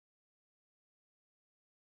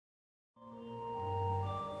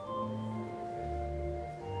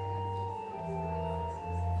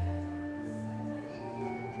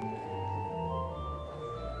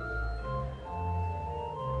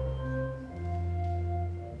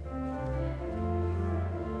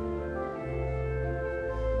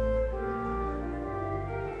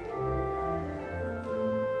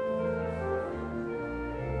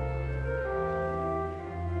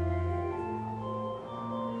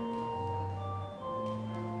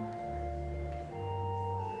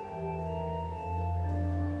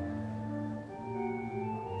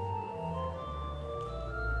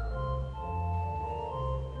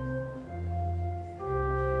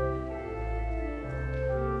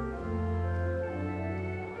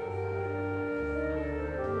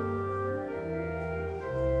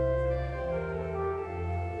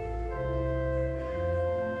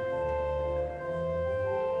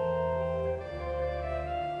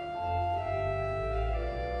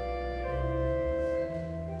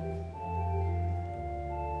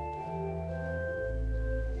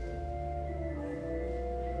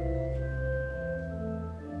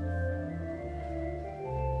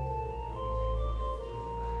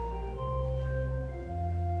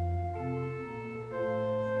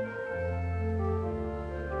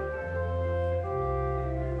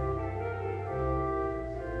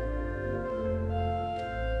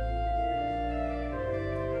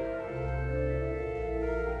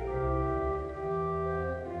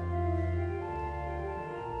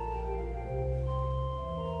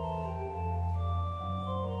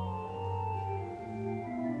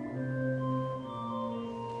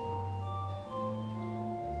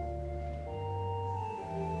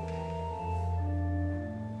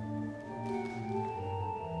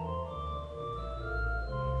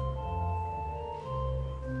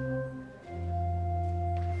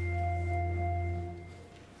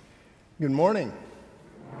Good morning.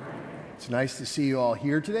 It's nice to see you all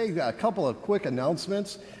here today. We've got a couple of quick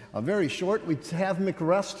announcements. Very short, we have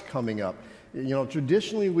McRest coming up. You know,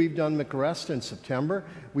 traditionally we've done McRest in September.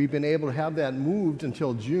 We've been able to have that moved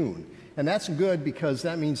until June. And that's good because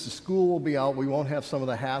that means the school will be out. We won't have some of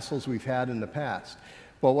the hassles we've had in the past.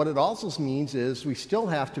 But what it also means is we still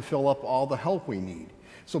have to fill up all the help we need.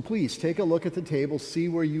 So please take a look at the table, see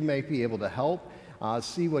where you may be able to help.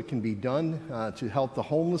 See what can be done to help the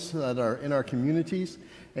homeless that are in our communities,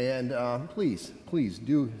 and please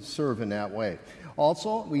do serve in that way.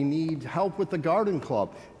 Also, we need help with the garden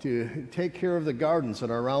club to take care of the gardens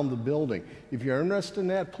that are around the building. If you're interested in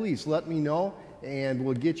that, please let me know, and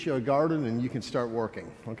we'll get you a garden and you can start working,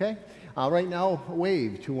 okay? Right now,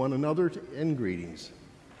 wave to one another and greetings.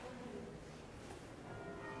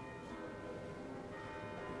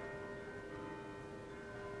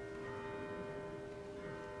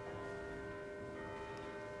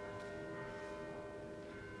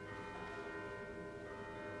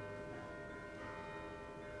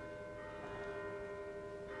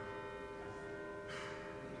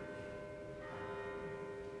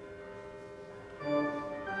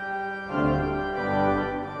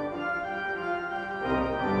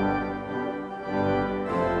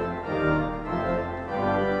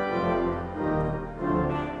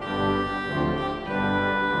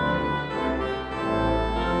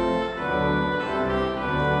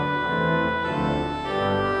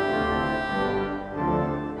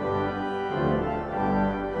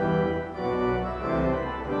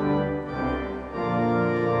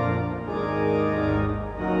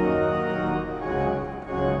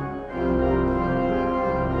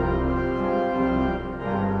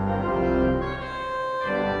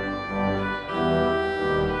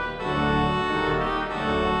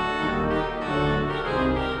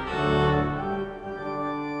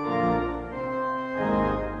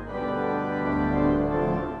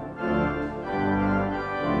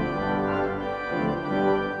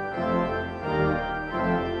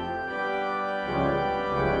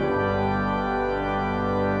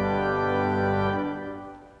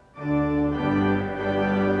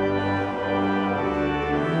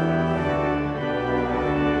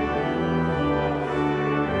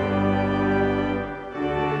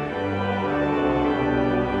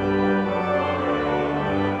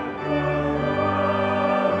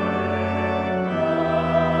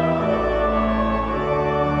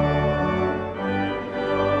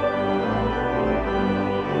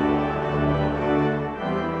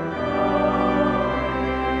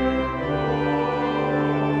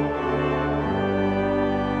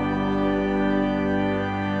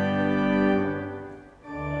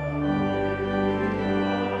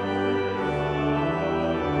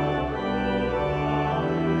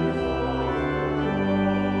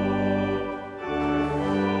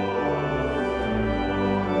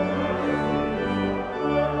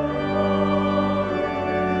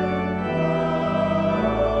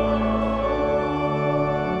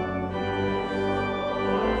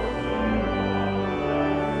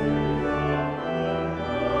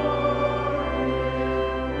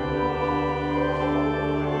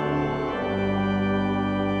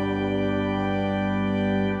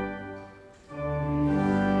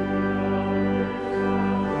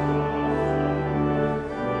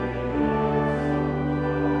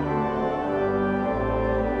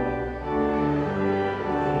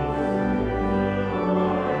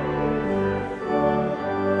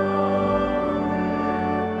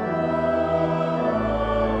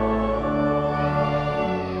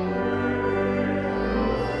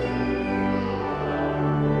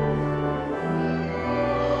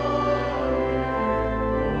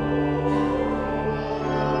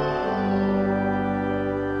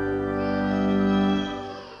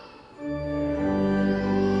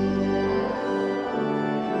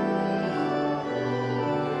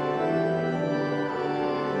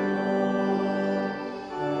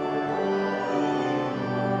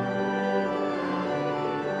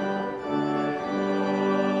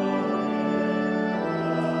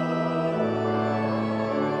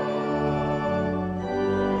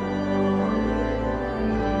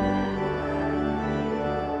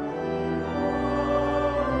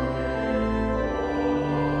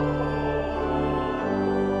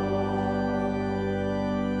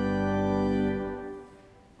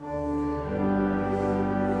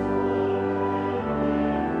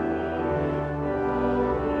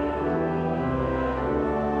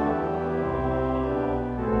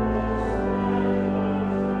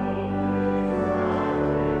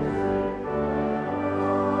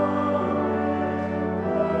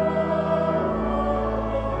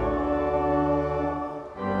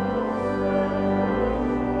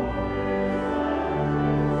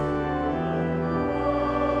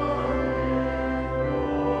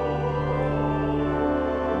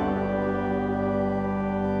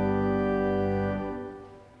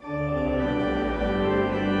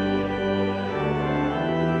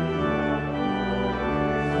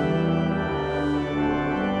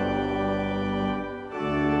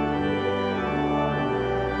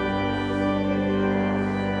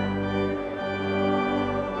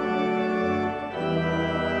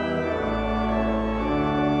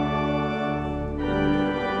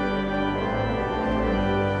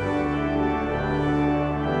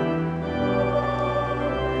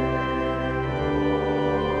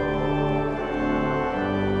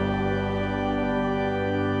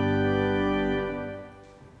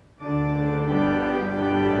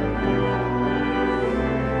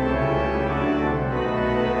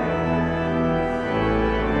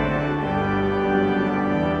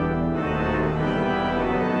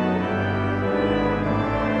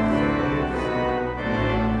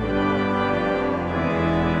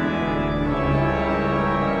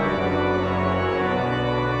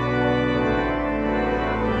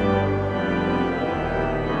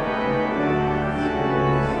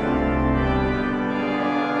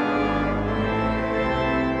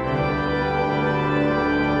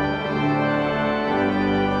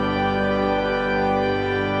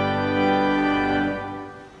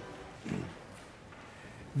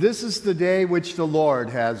 This is the day which the Lord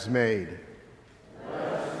has made. Let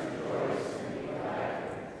us rejoice and be glad.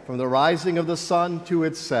 From the rising of the sun to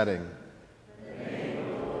its setting. The name of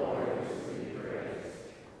the Lord is to be praised.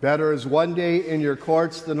 Better is one day in your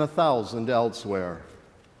courts than 1,000 elsewhere.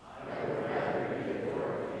 I would rather be a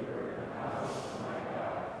doorkeeper in the house of my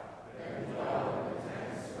God than dwell in the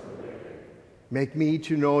tents of the wicked. Make me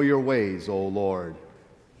to know your ways, O Lord.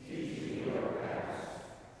 Teach me your paths.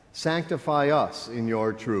 Sanctify us in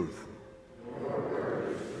your truth. Your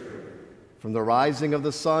word is true. From the rising of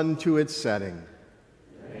the sun to its setting.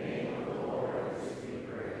 The name of the Lord is to be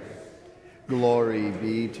praised. Glory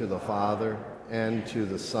be to the Father, and to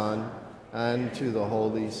the Son, and to the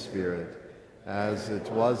Holy Spirit, as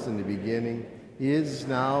it was in the beginning, is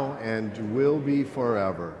now, and will be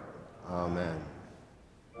forever. Amen.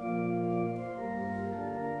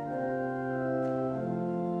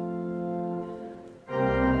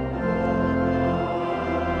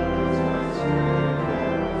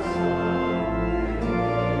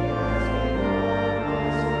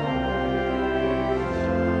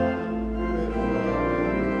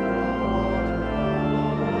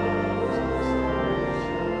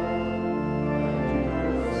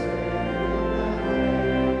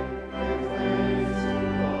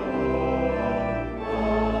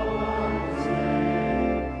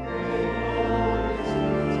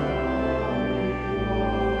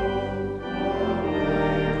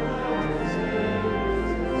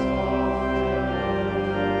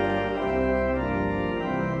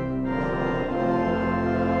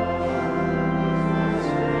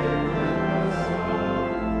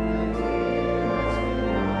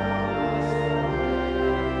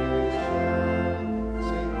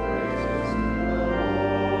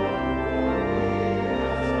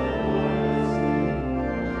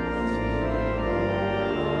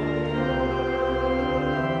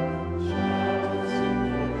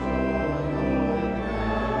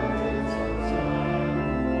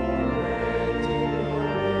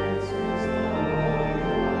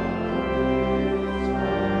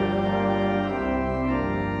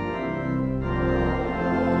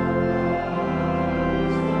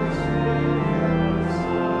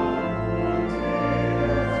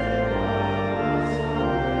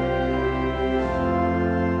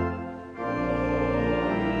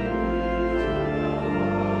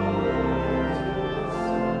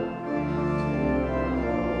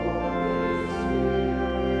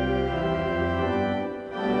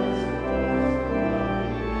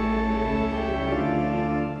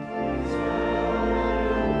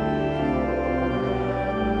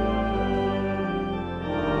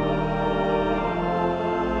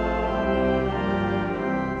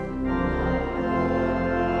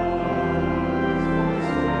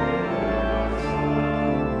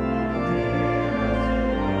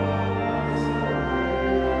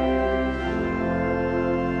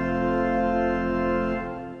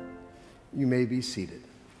 You may be seated.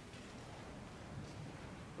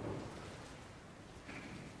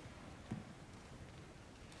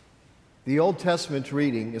 The Old Testament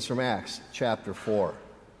reading is from Acts chapter 4.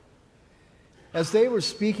 As they were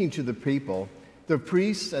speaking to the people, the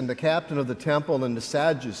priests and the captain of the temple and the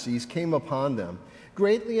Sadducees came upon them,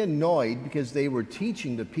 greatly annoyed because they were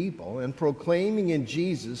teaching the people and proclaiming in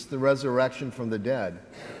Jesus the resurrection from the dead.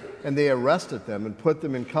 And they arrested them and put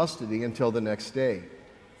them in custody until the next day,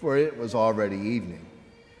 for it was already evening.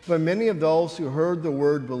 But many of those who heard the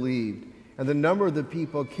word believed, and the number of the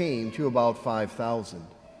people came to about 5,000.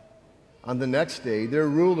 On the next day, their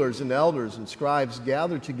rulers and elders and scribes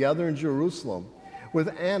gathered together in Jerusalem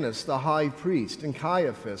with Annas the high priest, and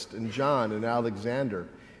Caiaphas, and John, and Alexander,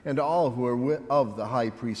 and all who were of the high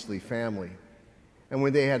priestly family. And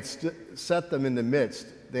when they had set them in the midst,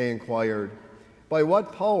 they inquired, "By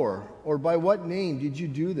what power or by what name did you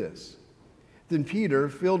do this?" Then Peter,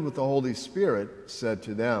 filled with the Holy Spirit, said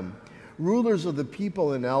to them, "Rulers of the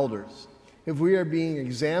people and elders, if we are being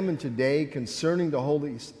examined today concerning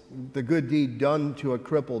the good deed done to a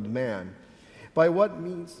crippled man, by what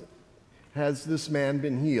means has this man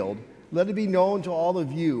been healed? Let it be known to all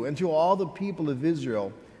of you and to all the people of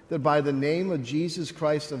Israel that by the name of Jesus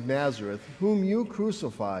Christ of Nazareth, whom you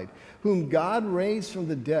crucified, whom God raised from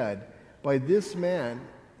the dead,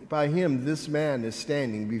 by him this man is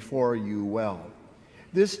standing before you well.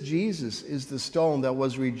 This Jesus is the stone that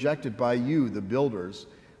was rejected by you, the builders,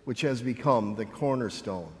 which has become the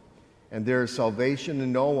cornerstone. And there is salvation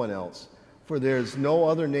in no one else, for there is no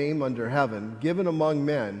other name under heaven given among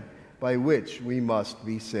men by which we must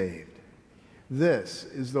be saved." This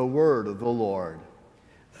is the word of the Lord.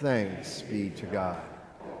 Thanks be to God.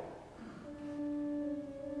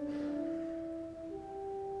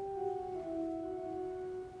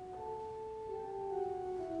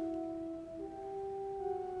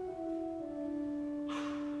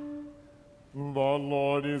 The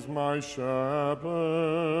Lord is my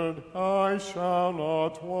shepherd, I shall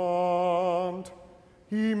not want.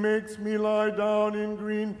 He makes me lie down in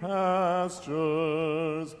green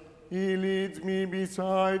pastures. He leads me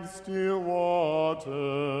beside still waters.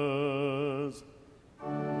 He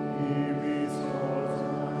restores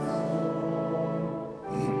my soul.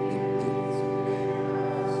 He leads me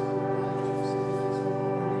as righteousness for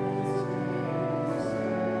his name's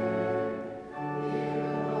sake.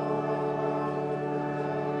 Even though I walk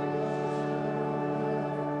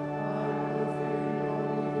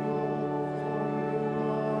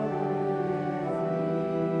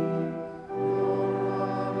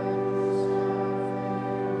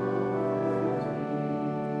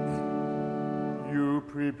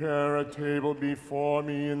Prepare a table before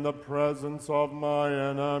me in the presence of my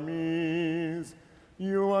enemies.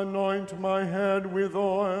 You anoint my head with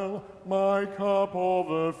oil, my cup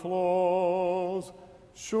overflows.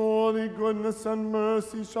 Surely goodness and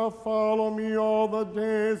mercy shall follow me all the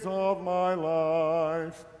days of my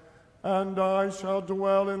life, and I shall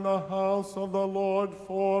dwell in the house of the Lord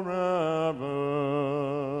forever.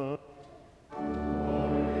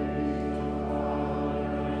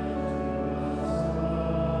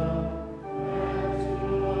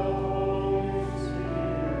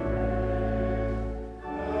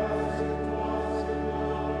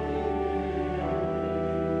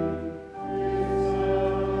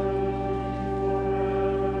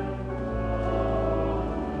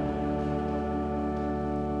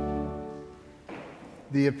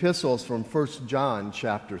 The epistles from 1 John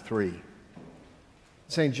chapter 3.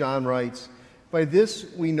 St. John writes, "By this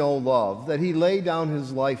we know love, that he laid down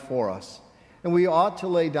his life for us, and we ought to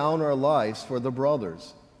lay down our lives for the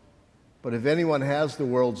brothers. But if anyone has the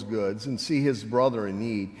world's goods and see his brother in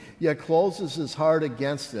need, yet closes his heart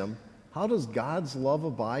against him, how does God's love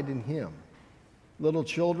abide in him? Little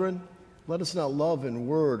children, let us not love in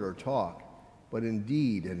word or talk, but in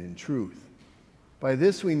deed and in truth. By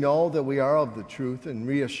this we know that we are of the truth and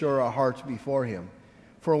reassure our hearts before him.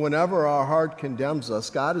 For whenever our heart condemns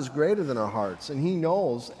us, God is greater than our hearts, and he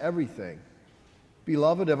knows everything.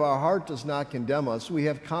 Beloved, if our heart does not condemn us, we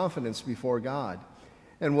have confidence before God.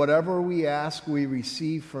 And whatever we ask, we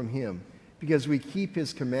receive from him, because we keep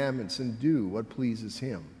his commandments and do what pleases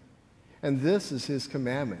him. And this is his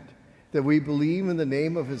commandment, that we believe in the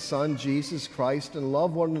name of his Son, Jesus Christ, and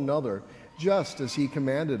love one another, just as he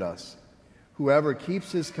commanded us. Whoever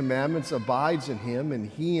keeps his commandments abides in him, and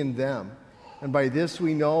he in them. And by this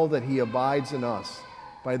we know that he abides in us,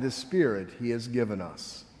 by the Spirit he has given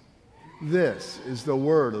us." This is the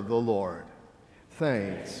word of the Lord.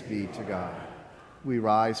 Thanks be to God. We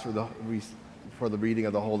rise for the reading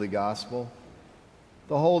of the Holy Gospel.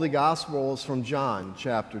 The Holy Gospel is from John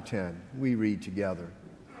chapter 10. We read together.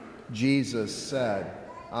 Jesus said,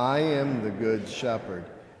 "I am the good shepherd.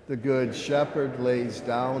 The good shepherd lays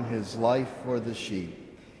down his life for the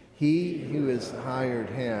sheep. He who is hired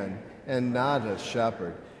hand and not a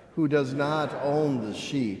shepherd, who does not own the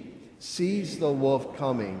sheep, sees the wolf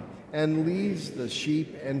coming and leaves the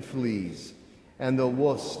sheep and flees, and the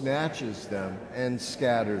wolf snatches them and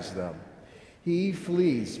scatters them. He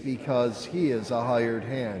flees because he is a hired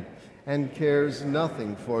hand and cares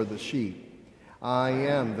nothing for the sheep. I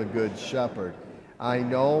am the good shepherd. I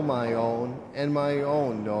know my own, and my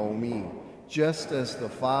own know me, just as the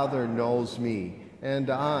Father knows me, and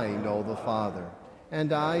I know the Father.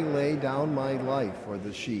 And I lay down my life for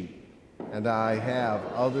the sheep. And I have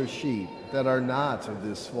other sheep that are not of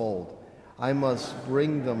this fold. I must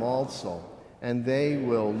bring them also, and they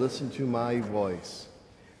will listen to my voice.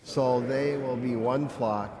 So they will be one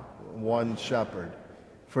flock, one shepherd.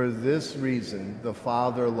 For this reason the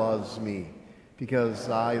Father loves me, because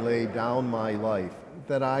I lay down my life,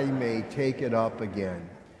 that I may take it up again.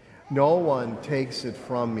 No one takes it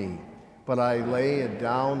from me, but I lay it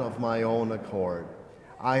down of my own accord.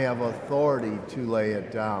 I have authority to lay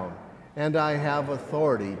it down, and I have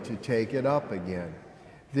authority to take it up again.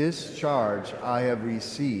 This charge I have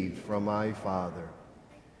received from my Father."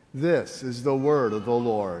 This is the word of the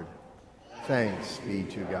Lord. Thanks be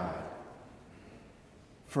to God.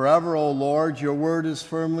 Forever, O Lord, your word is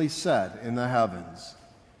firmly set in the heavens.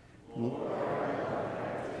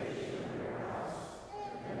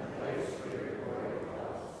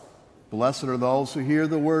 Blessed are those who hear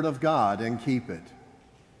the word of God and keep it.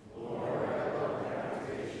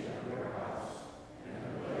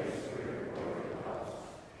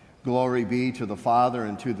 Glory be to the Father,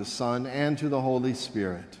 and to the Son, and to the Holy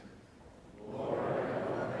Spirit.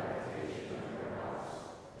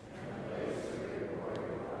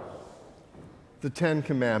 The Ten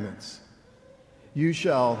Commandments. You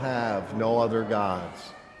shall have no other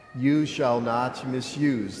gods. You shall not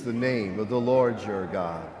misuse the name of the Lord your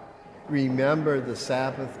God. Remember the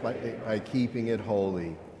Sabbath by keeping it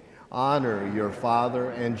holy. Honor your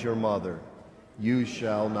father and your mother. You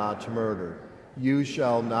shall not murder. You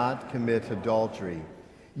shall not commit adultery.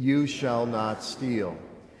 You shall not steal.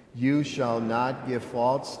 You shall not give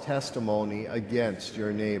false testimony against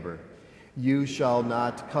your neighbor. You shall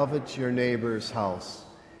not covet your neighbor's house.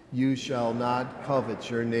 You shall not covet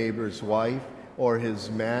your neighbor's wife, or his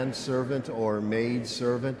manservant or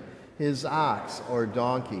maidservant, his ox or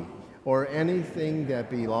donkey, or anything that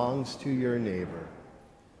belongs to your neighbor.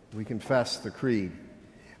 We confess the creed.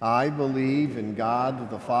 I believe in God,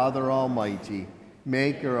 the Father Almighty,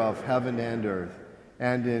 maker of heaven and earth,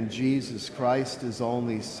 and in Jesus Christ, his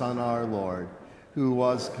only Son, our Lord, who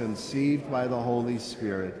was conceived by the Holy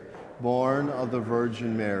Spirit, born of the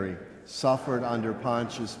Virgin Mary, suffered under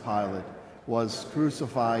Pontius Pilate, was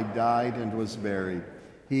crucified, died, and was buried.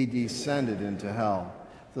 He descended into hell.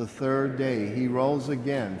 The third day he rose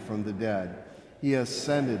again from the dead. He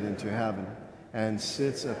ascended into heaven and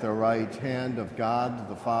sits at the right hand of God,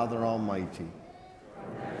 the Father Almighty.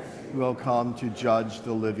 He will come to judge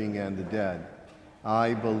the living and the dead.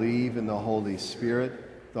 I believe in the Holy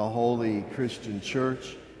Spirit, the holy Christian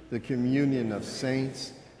Church, the communion of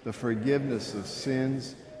saints, the forgiveness of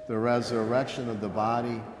sins, the resurrection of the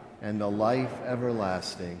body, and the life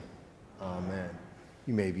everlasting. Amen.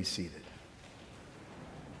 You may be seated.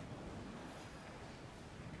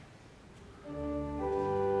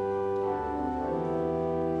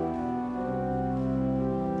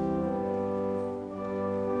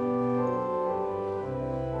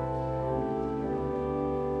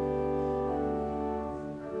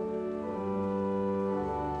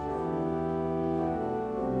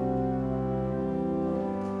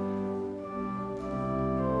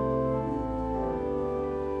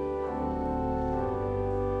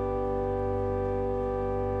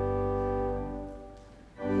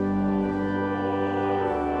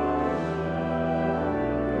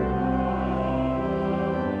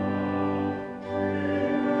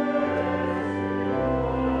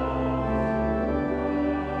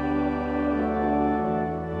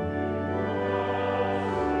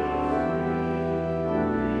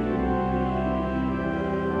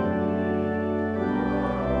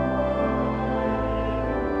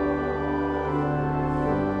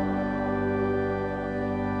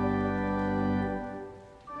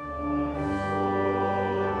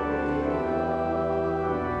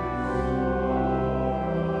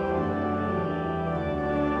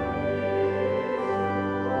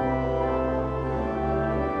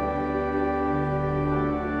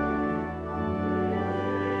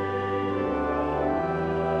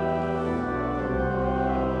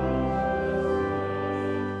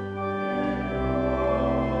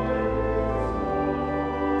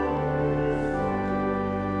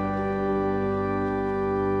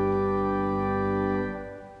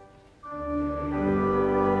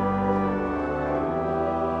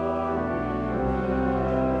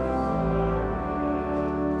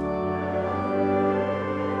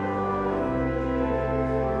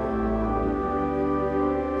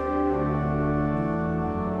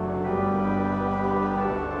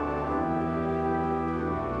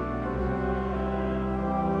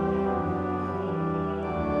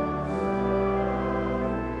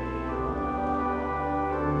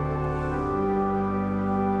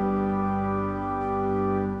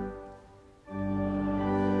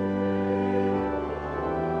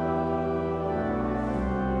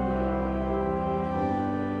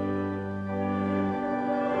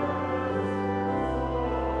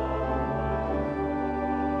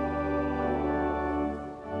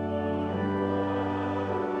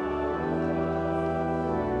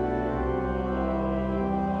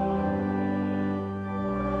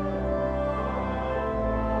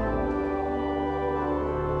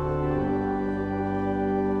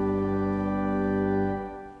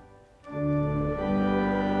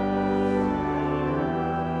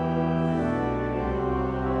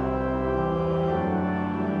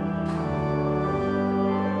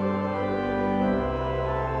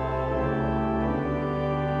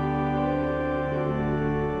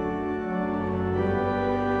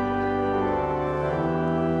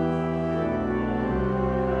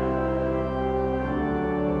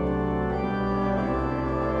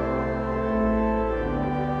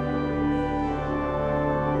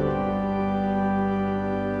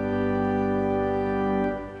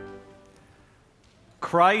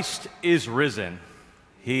 Christ is risen.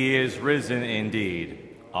 He is risen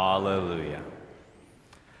indeed. Alleluia.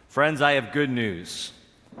 Friends, I have good news.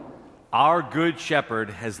 Our good shepherd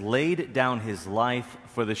has laid down his life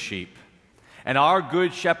for the sheep. And our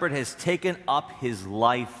good shepherd has taken up his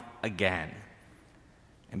life again.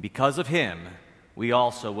 And because of him, we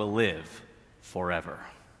also will live forever.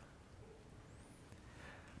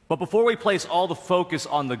 But before we place all the focus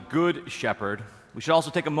on the good shepherd, we should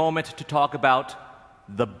also take a moment to talk about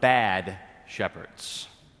the bad shepherds.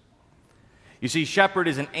 You see, shepherd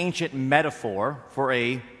is an ancient metaphor for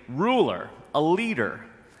a ruler, a leader.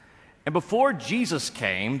 And before Jesus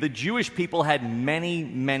came, the Jewish people had many,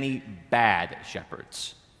 many bad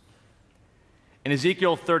shepherds. In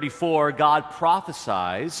Ezekiel 34, God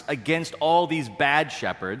prophesies against all these bad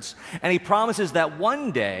shepherds, and he promises that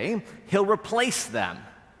one day he'll replace them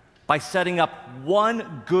by setting up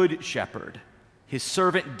one good shepherd, his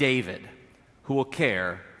servant David, who will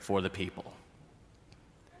care for the people.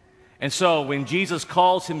 And so when Jesus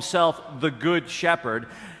calls himself the good shepherd,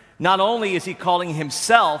 not only is he calling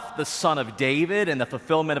himself the son of David in the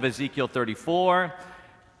fulfillment of Ezekiel 34,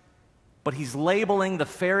 but he's labeling the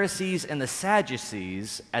Pharisees and the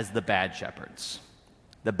Sadducees as the bad shepherds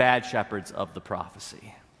of the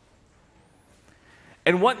prophecy.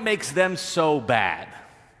 And what makes them so bad?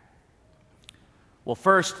 Well,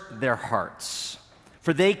 first, their hearts,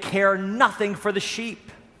 for they care nothing for the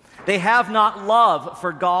sheep. They have not love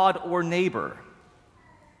for God or neighbor.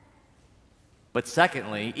 But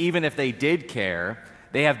secondly, even if they did care,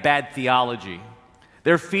 they have bad theology.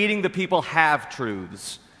 They're feeding the people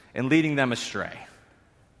half-truths and leading them astray.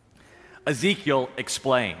 Ezekiel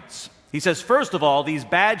explains. He says, first of all, these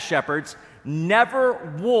bad shepherds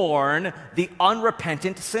never warn the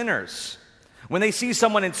unrepentant sinners. When they see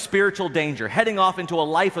someone in spiritual danger, heading off into a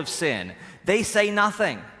life of sin, they say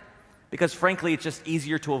nothing, because frankly, it's just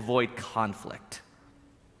easier to avoid conflict.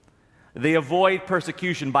 They avoid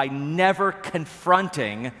persecution by never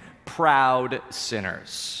confronting proud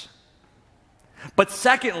sinners. But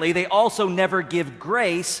secondly, they also never give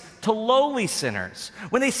grace to lowly sinners.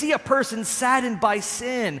 When they see a person saddened by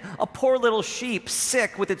sin, a poor little sheep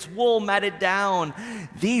sick with its wool matted down,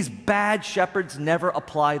 these bad shepherds never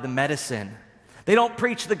apply the medicine. They don't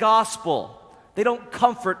preach the gospel. They don't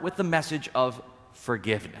comfort with the message of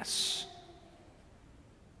forgiveness.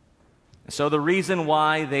 So the reason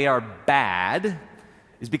why they are bad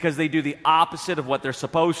is because they do the opposite of what they're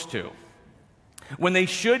supposed to. When they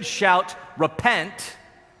should shout, "Repent,"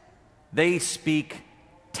 they speak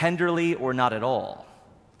tenderly or not at all.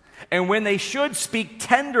 And when they should speak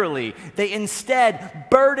tenderly, they instead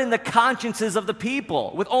burden the consciences of the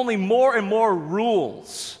people with only more and more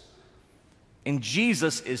rules. And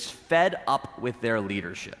Jesus is fed up with their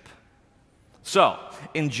leadership. So,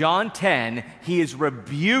 in John 10, he is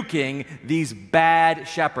rebuking these bad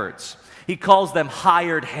shepherds. He calls them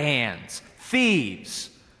hired hands,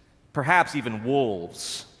 thieves, perhaps even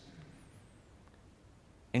wolves.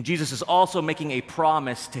 And Jesus is also making a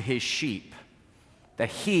promise to his sheep that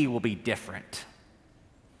he will be different.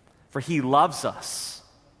 For he loves us,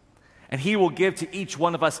 and he will give to each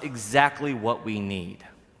one of us exactly what we need.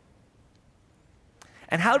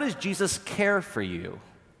 And how does Jesus care for you?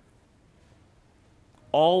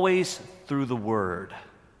 Always through the Word.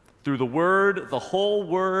 Through the Word, the whole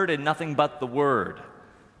Word, and nothing but the Word.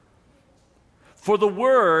 For the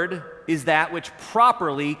Word is that which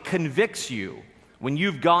properly convicts you when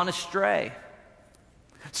you've gone astray.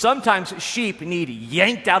 Sometimes sheep need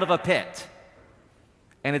yanked out of a pit,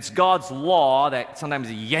 and it's God's law that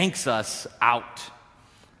sometimes yanks us out.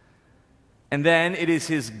 And then it is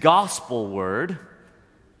his gospel word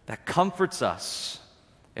that comforts us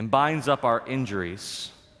and binds up our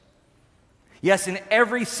injuries. Yes, in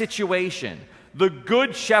every situation, the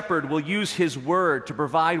good shepherd will use his word to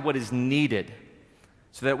provide what is needed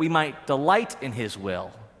so that we might delight in his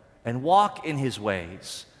will and walk in his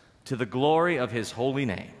ways to the glory of his holy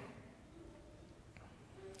name.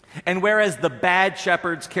 And whereas the bad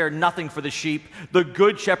shepherds care nothing for the sheep, the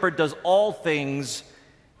good shepherd does all things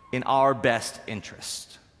in our best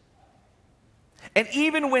interest. And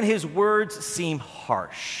even when his words seem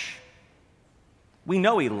harsh, we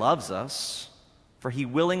know he loves us, for he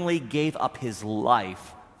willingly gave up his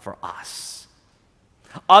life for us.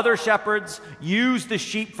 Other shepherds use the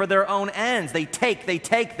sheep for their own ends. They take.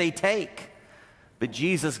 But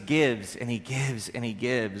Jesus gives and he gives and he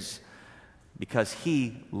gives because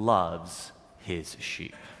he loves his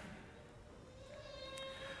sheep.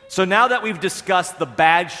 So now that we've discussed the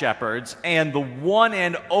bad shepherds and the one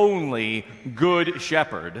and only good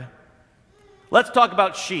shepherd, let's talk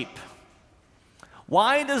about sheep.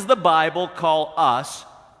 Why does the Bible call us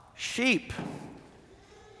sheep?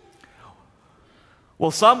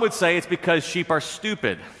 Well, some would say it's because sheep are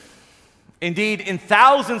stupid. Indeed, in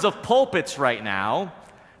thousands of pulpits right now,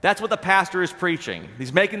 That's what the pastor is preaching.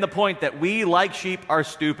 He's making the point that we, like sheep, are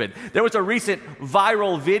stupid. There was a recent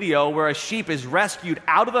viral video where a sheep is rescued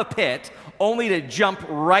out of a pit only to jump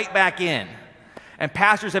right back in. And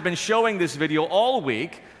pastors have been showing this video all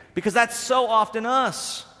week because that's so often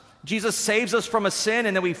us. Jesus saves us from a sin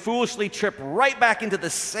and then we foolishly trip right back into the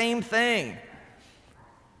same thing.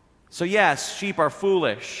 So yes, sheep are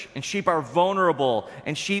foolish and sheep are vulnerable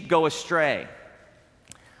and sheep go astray.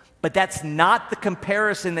 But that's not the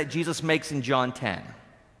comparison that Jesus makes in John 10.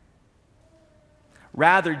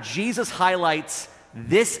 Rather, Jesus highlights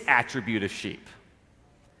this attribute of sheep,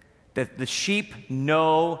 that the sheep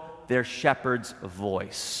know their shepherd's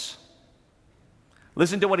voice.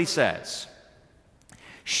 Listen to what he says.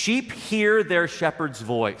 Sheep hear their shepherd's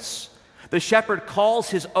voice. The shepherd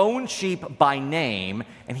calls his own sheep by name,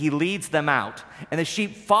 and he leads them out. And the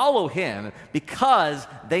sheep follow him because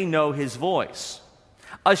they know his voice.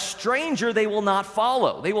 A stranger they will not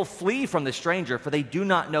follow. They will flee from the stranger, for they do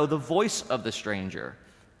not know the voice of the stranger.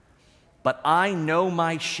 But I know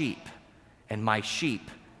my sheep, and my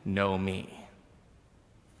sheep know me.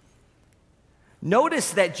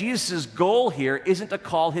 Notice that Jesus' goal here isn't to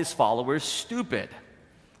call his followers stupid.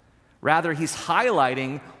 Rather, he's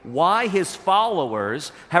highlighting why his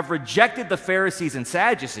followers have rejected the Pharisees and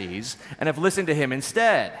Sadducees and have listened to him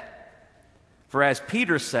instead. For as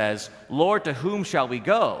Peter says, Lord, to whom shall we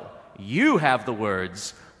go? You have the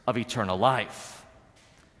words of eternal life.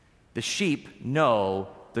 The sheep know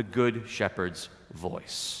the good shepherd's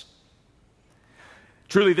voice.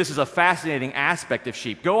 Truly, this is a fascinating aspect of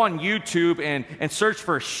sheep. Go on YouTube and search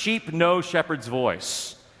for sheep know shepherd's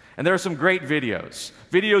voice. And there are some great videos.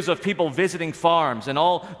 Videos of people visiting farms, and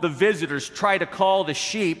all the visitors try to call the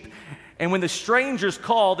sheep, and when the strangers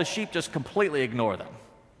call, the sheep just completely ignore them.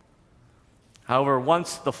 However,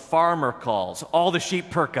 once the farmer calls, all the sheep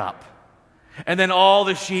perk up, and then all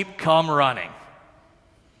the sheep come running.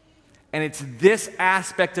 And it's this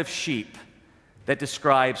aspect of sheep that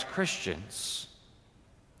describes Christians.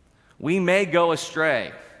 We may go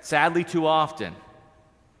astray, sadly too often,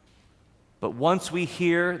 but once we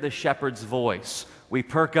hear the shepherd's voice, we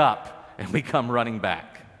perk up and we come running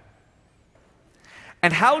back.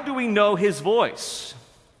 And how do we know his voice?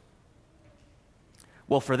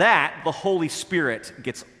 Well, for that, the Holy Spirit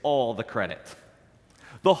gets all the credit.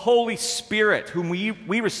 The Holy Spirit, whom we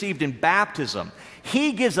received in baptism,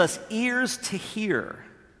 he gives us ears to hear.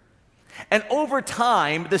 And over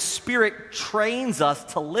time, the Spirit trains us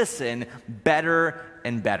to listen better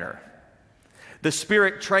and better. The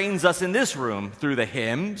Spirit trains us in this room through the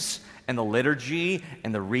hymns and the liturgy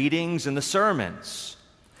and the readings and the sermons.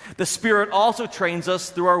 The Spirit also trains us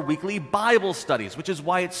through our weekly Bible studies, which is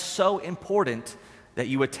why it's so important that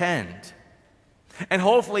you attend. And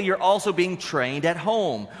hopefully you're also being trained at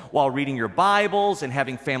home while reading your Bibles and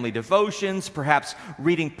having family devotions, perhaps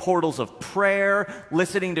reading portals of prayer,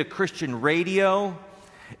 listening to Christian radio.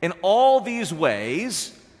 In all these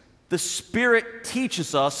ways, the Spirit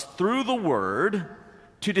teaches us through the Word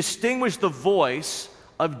to distinguish the voice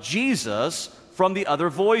of Jesus from the other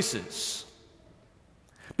voices.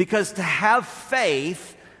 Because to have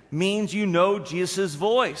faith means you know Jesus'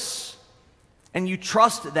 voice and you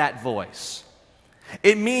trust that voice.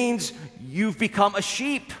 It means you've become a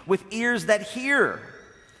sheep with ears that hear.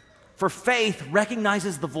 For faith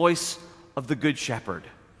recognizes the voice of the Good Shepherd,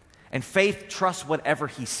 and faith trusts whatever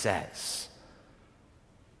he says.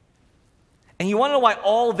 And you want to know why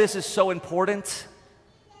all this is so important?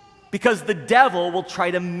 Because the devil will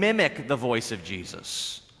try to mimic the voice of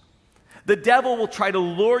Jesus. The devil will try to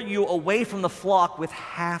lure you away from the flock with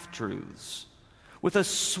half-truths, with a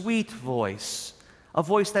sweet voice, a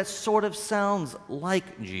voice that sort of sounds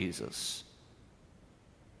like Jesus.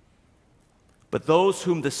 But those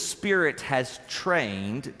whom the Spirit has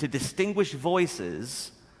trained to distinguish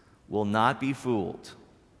voices will not be fooled.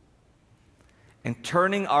 And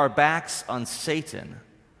turning our backs on Satan,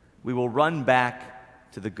 we will run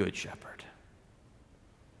back to the Good Shepherd.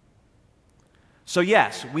 So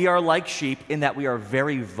yes, we are like sheep in that we are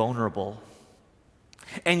very vulnerable.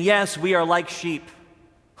 And yes, we are like sheep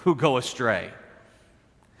who go astray.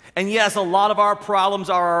 And yes, a lot of our problems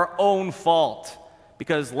are our own fault,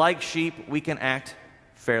 because like sheep, we can act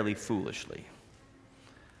fairly foolishly.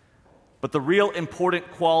 But the real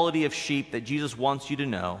important quality of sheep that Jesus wants you to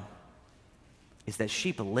know is that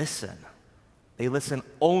sheep listen. They listen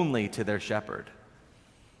only to their shepherd,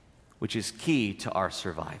 which is key to our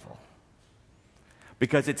survival.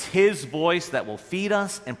 Because it's his voice that will feed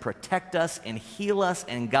us and protect us and heal us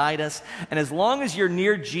and guide us. And as long as you're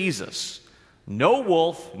near Jesus, no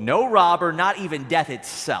wolf, no robber, not even death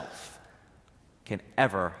itself can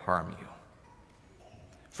ever harm you.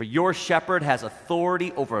 For your shepherd has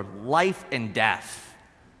authority over life and death,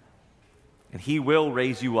 and he will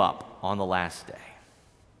raise you up on the last day.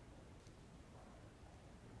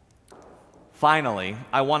 Finally,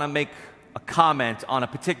 I want to make a comment on a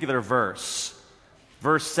particular verse,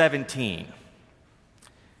 verse 17,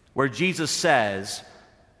 where Jesus says,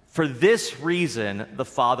 "For this reason the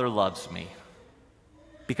Father loves me,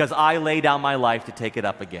 because I lay down my life to take it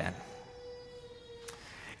up again."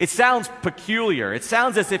 It sounds peculiar. It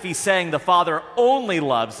sounds as if he's saying the Father only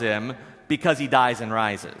loves him because he dies and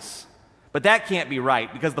rises. But that can't be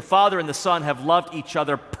right, because the Father and the Son have loved each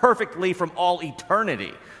other perfectly from all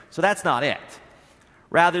eternity. So that's not it.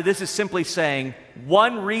 Rather, this is simply saying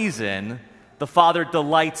one reason the Father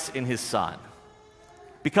delights in his Son.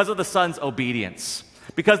 Because of the Son's obedience.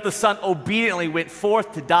 Because the Son obediently went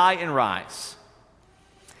forth to die and rise.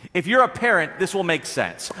 If you're a parent, this will make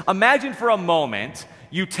sense. Imagine for a moment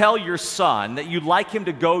you tell your son that you'd like him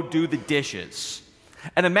to go do the dishes.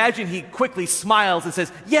 And imagine he quickly smiles and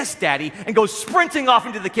says, "Yes, Daddy," and goes sprinting off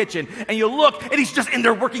into the kitchen. And you look, and he's just in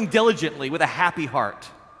there working diligently with a happy heart.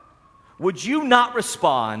 Would you not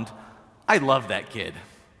respond, "I love that kid"?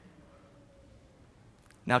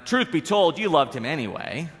 Now, truth be told, you loved him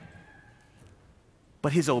anyway.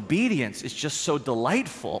 But his obedience is just so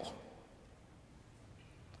delightful.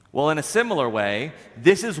 Well, in a similar way,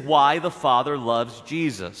 this is why the Father loves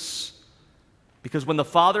Jesus. Because when the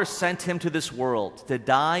Father sent him to this world to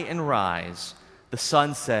die and rise, the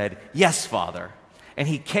Son said, "Yes, Father." And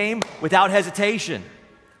he came without hesitation.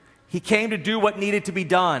 He came to do what needed to be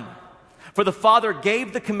done. For the Father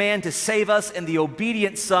gave the command to save us, and the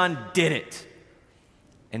obedient Son did it.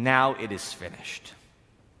 And now it is finished.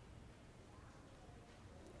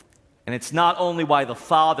 And it's not only why the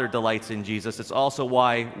Father delights in Jesus, it's also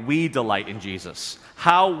why we delight in Jesus.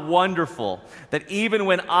 How wonderful that even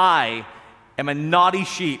when I am a naughty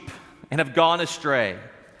sheep and have gone astray,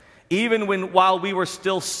 even while we were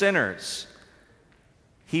still sinners,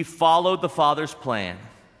 he followed the Father's plan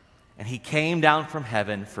and he came down from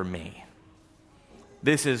heaven for me.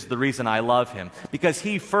 This is the reason I love him, because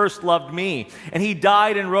he first loved me and he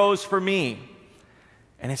died and rose for me.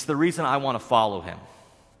 And it's the reason I want to follow him.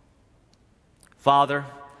 Father,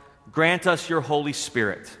 grant us your Holy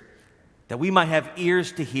Spirit, that we might have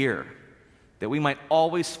ears to hear, that we might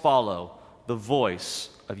always follow the voice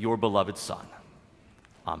of your beloved Son.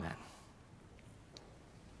 Amen.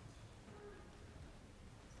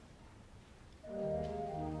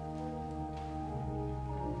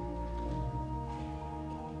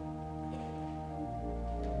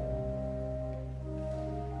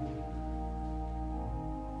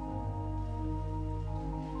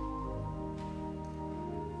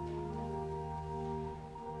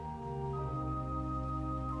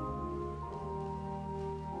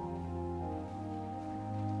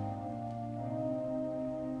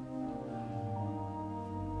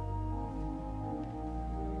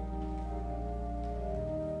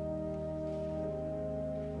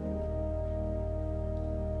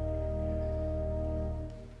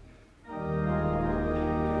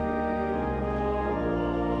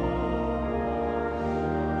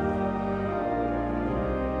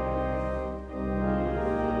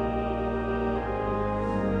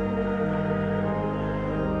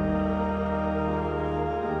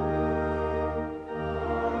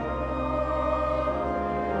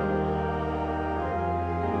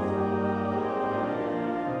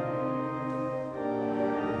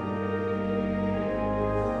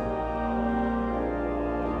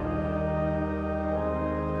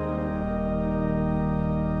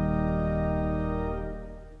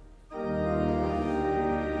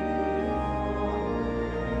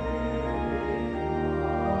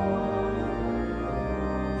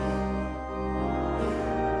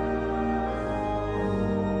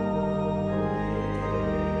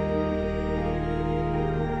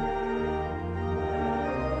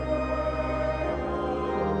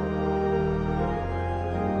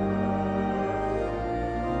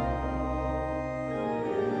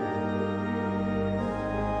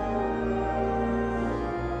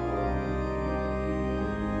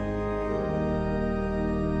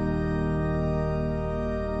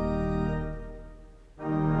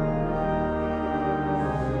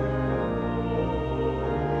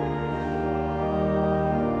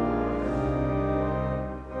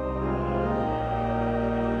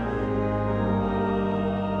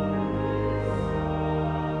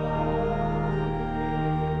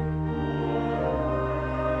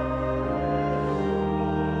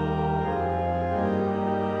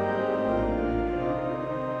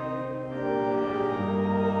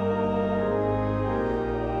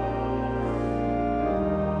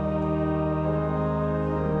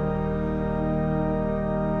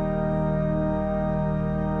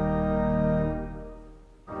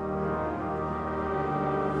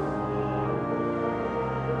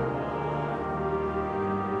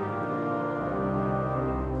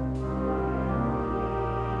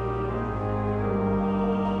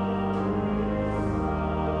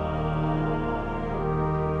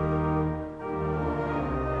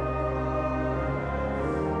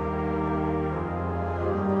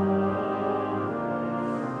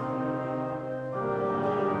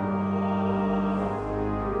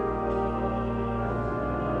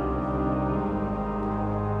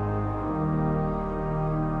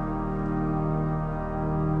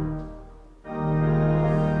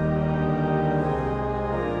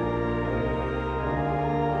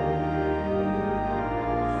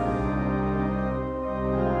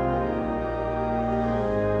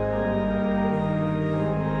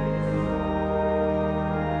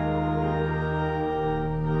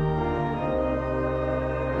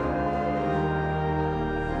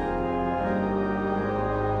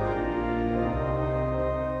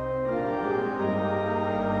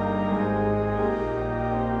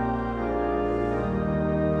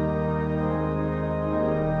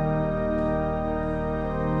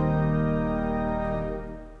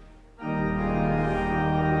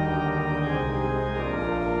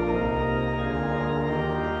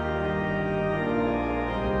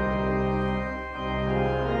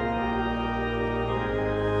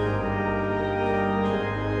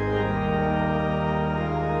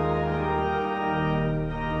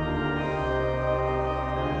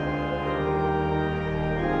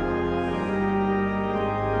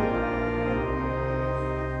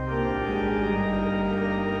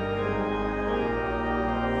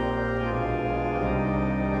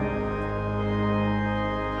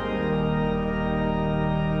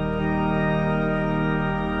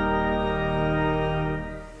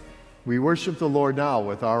 We worship the Lord now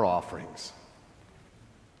with our offerings.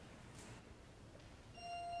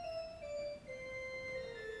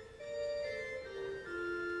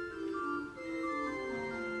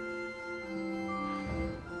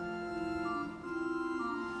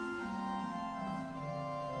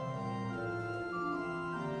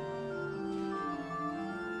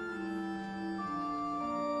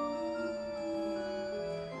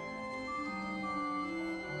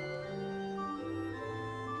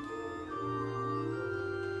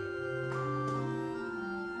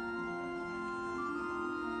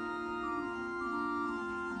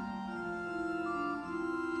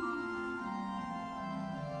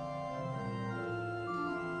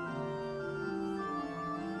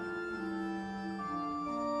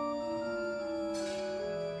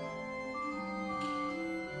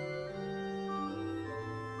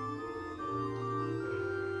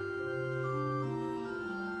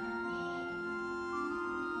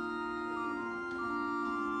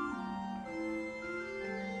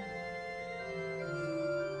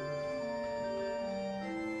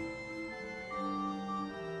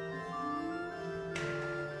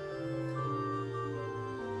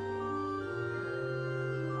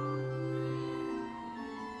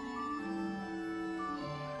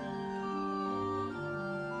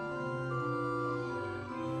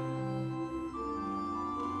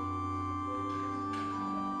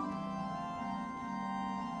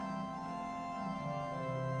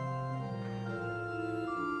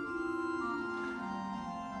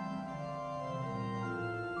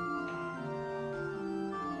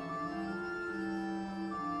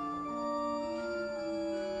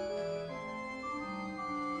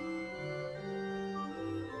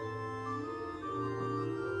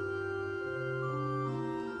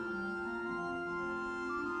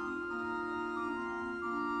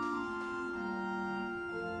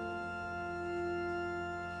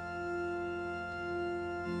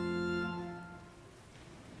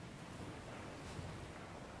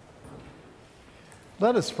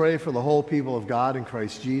 Let us pray for the whole people of God in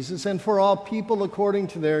Christ Jesus and for all people according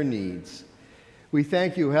to their needs. We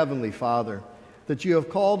thank you, Heavenly Father, that you have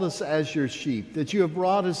called us as your sheep, that you have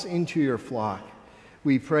brought us into your flock.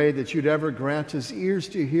 We pray that you'd ever grant us ears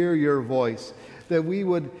to hear your voice, that we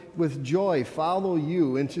would with joy follow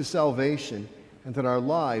you into salvation, and that our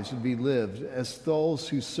lives would be lived as those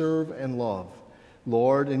who serve and love.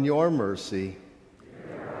 Lord, in your mercy,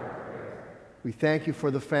 we thank you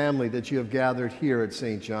for the family that you have gathered here at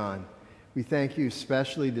St. John. We thank you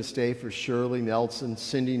especially this day for Shirley Nelson,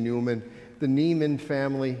 Cindy Newman, the Neiman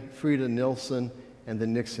family, Frida Nilsson, and the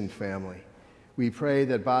Nixon family. We pray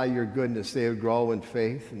that by your goodness they would grow in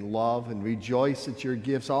faith and love and rejoice at your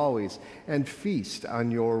gifts always and feast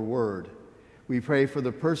on your word. We pray for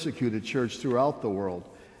the persecuted church throughout the world,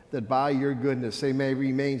 that by your goodness they may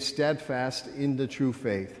remain steadfast in the true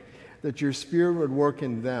faith, that your Spirit would work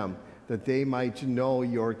in them, that they might know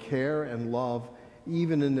your care and love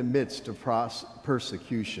even in the midst of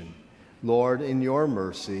persecution. Lord, in your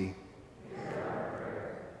mercy,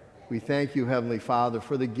 we thank you, Heavenly Father,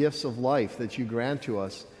 for the gifts of life that you grant to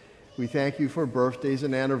us. We thank you for birthdays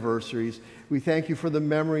and anniversaries. We thank you for the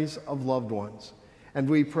memories of loved ones. And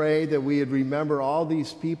we pray that we would remember all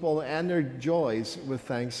these people and their joys with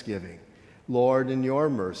thanksgiving. Lord, in your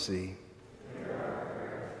mercy,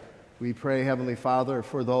 we pray, Heavenly Father,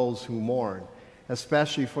 for those who mourn,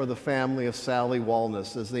 especially for the family of Sally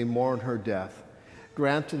Walness as they mourn her death.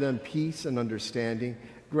 Grant to them peace and understanding.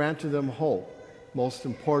 Grant to them hope. Most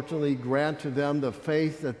importantly, grant to them the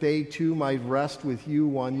faith that they too might rest with you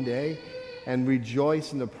one day and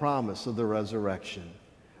rejoice in the promise of the resurrection.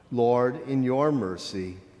 Lord, in your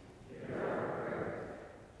mercy,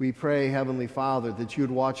 we pray, Heavenly Father, that you would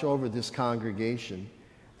watch over this congregation,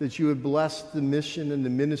 that you would bless the mission and the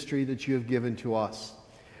ministry that you have given to us,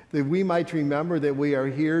 that we might remember that we are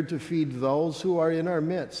here to feed those who are in our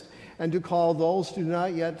midst and to call those who do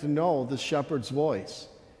not yet know the shepherd's voice.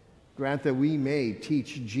 Grant that we may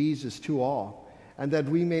teach Jesus to all, and that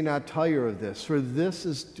we may not tire of this, for this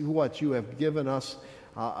is to what you have given us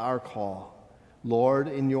our call. Lord,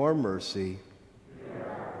 in your mercy,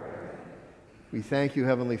 we thank you,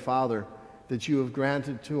 Heavenly Father, that you have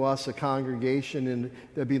granted to us a congregation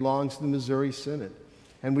that belongs to the Missouri Synod.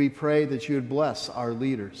 And we pray that you would bless our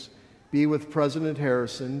leaders. Be with President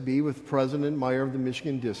Harrison, be with President Meyer of the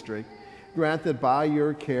Michigan District. Grant that by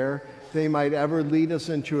your care they might ever lead us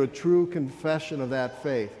into a true confession of that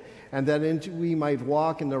faith, and that we might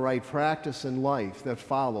walk in the right practice in life that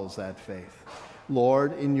follows that faith.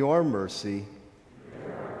 Lord, in your mercy,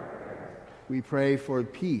 we pray for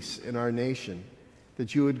peace in our nation,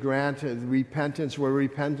 that you would grant repentance where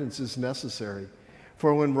repentance is necessary,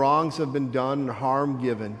 For when wrongs have been done and harm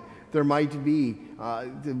given, there might be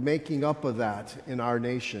the making up of that in our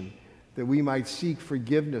nation, that we might seek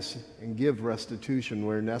forgiveness and give restitution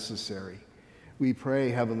where necessary. We pray,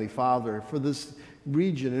 Heavenly Father, for this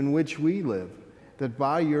region in which we live, that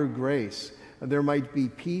by your grace there might be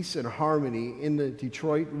peace and harmony in the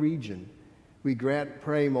Detroit region. We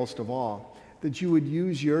pray most of all that you would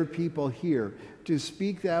use your people here to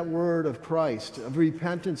speak that word of Christ, of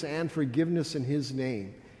repentance and forgiveness in his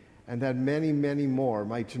name, and that many, many more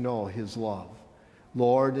might know his love.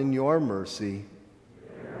 Lord, in your mercy,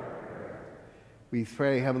 we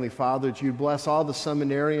pray, Heavenly Father, that you bless all the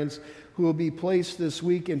seminarians who will be placed this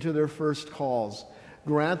week into their first calls.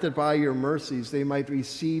 Grant that by your mercies they might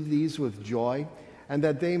receive these with joy, and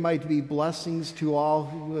that they might be blessings to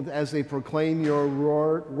all as they proclaim your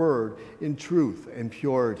word in truth and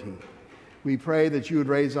purity. We pray that you would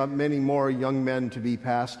raise up many more young men to be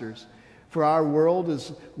pastors, for our world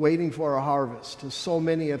is waiting for a harvest. So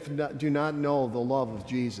many do not know the love of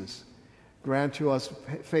Jesus. Grant to us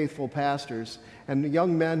faithful pastors and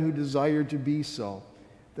young men who desire to be so,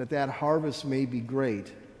 that that harvest may be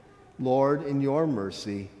great. Lord, in your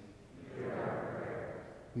mercy,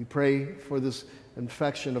 we pray for this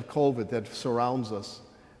infection of COVID that surrounds us,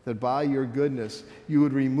 that by your goodness you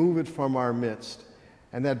would remove it from our midst,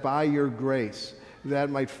 and that by your grace that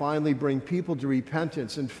might finally bring people to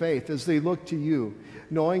repentance and faith as they look to you,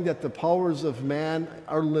 knowing that the powers of man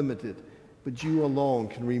are limited, but you alone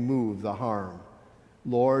can remove the harm.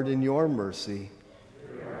 Lord, in your mercy.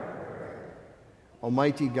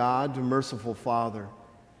 Almighty God, merciful Father,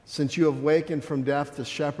 since you have wakened from death the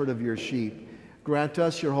shepherd of your sheep, grant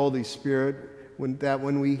us your Holy Spirit, that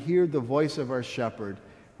when we hear the voice of our shepherd,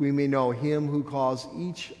 we may know him who calls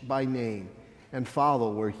each by name and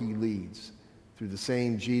follow where he leads. Through the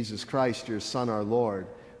same Jesus Christ, your Son, our Lord,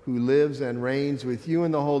 who lives and reigns with you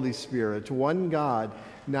in the Holy Spirit, one God,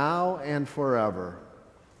 now and forever.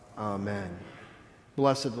 Amen.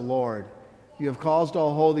 Blessed the Lord. You have caused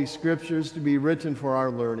all holy scriptures to be written for our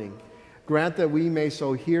learning. Grant that we may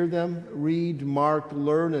so hear them, read, mark,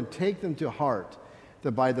 learn, and take them to heart,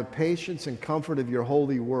 that by the patience and comfort of your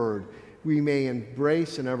holy word, we may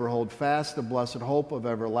embrace and ever hold fast the blessed hope of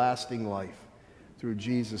everlasting life. Through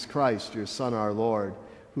Jesus Christ, your Son, our Lord,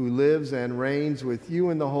 who lives and reigns with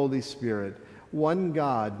you in the Holy Spirit, one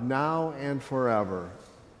God, now and forever.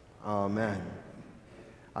 Amen.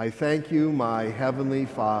 I thank you, my heavenly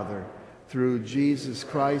Father, through Jesus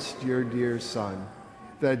Christ, your dear Son,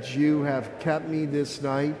 that you have kept me this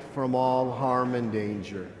night from all harm and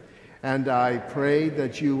danger. And I pray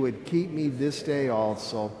that you would keep me this day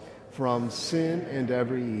also from sin and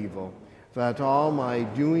every evil, that all my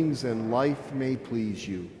doings in life may please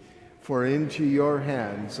you. For into your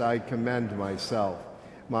hands I commend myself,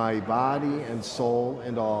 my body and soul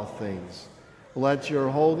and all things. Let your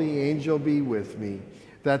holy angel be with me,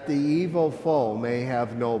 that the evil foe may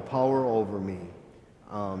have no power over me.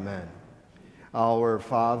 Amen. Our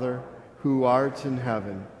Father, who art in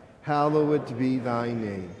heaven, hallowed be thy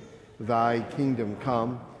name. Thy kingdom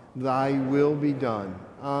come, thy will be done,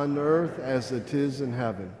 on earth as it is in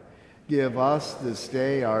heaven. Give us this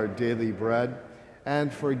day our daily bread,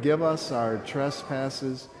 and forgive us our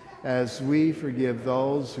trespasses, as we forgive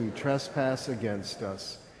those who trespass against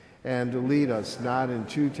us. And lead us not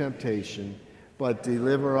into temptation, but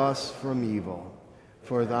deliver us from evil.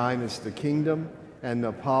 For thine is the kingdom, and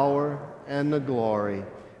the power, and the glory,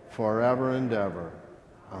 forever and ever.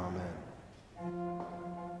 Amen.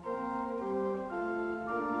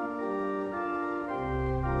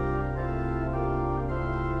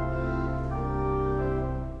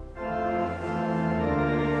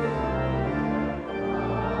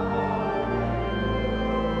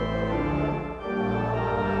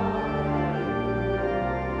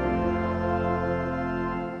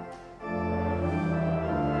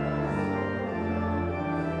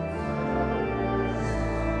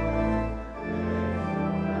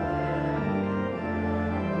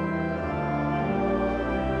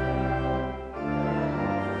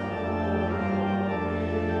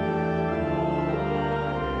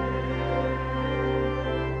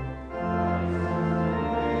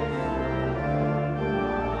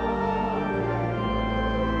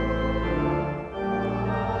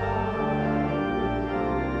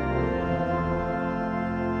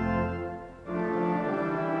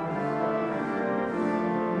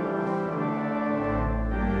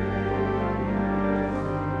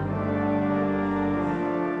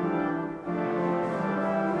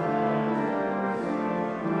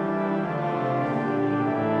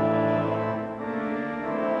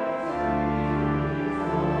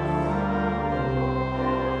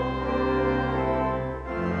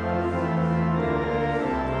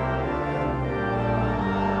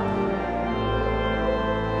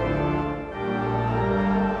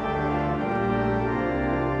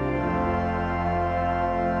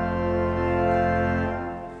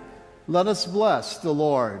 Let us bless the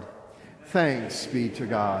Lord. Thanks be to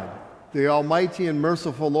God. The Almighty and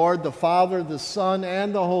merciful Lord, the Father, the Son,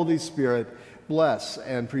 and the Holy Spirit, bless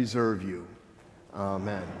and preserve you.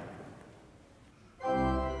 Amen.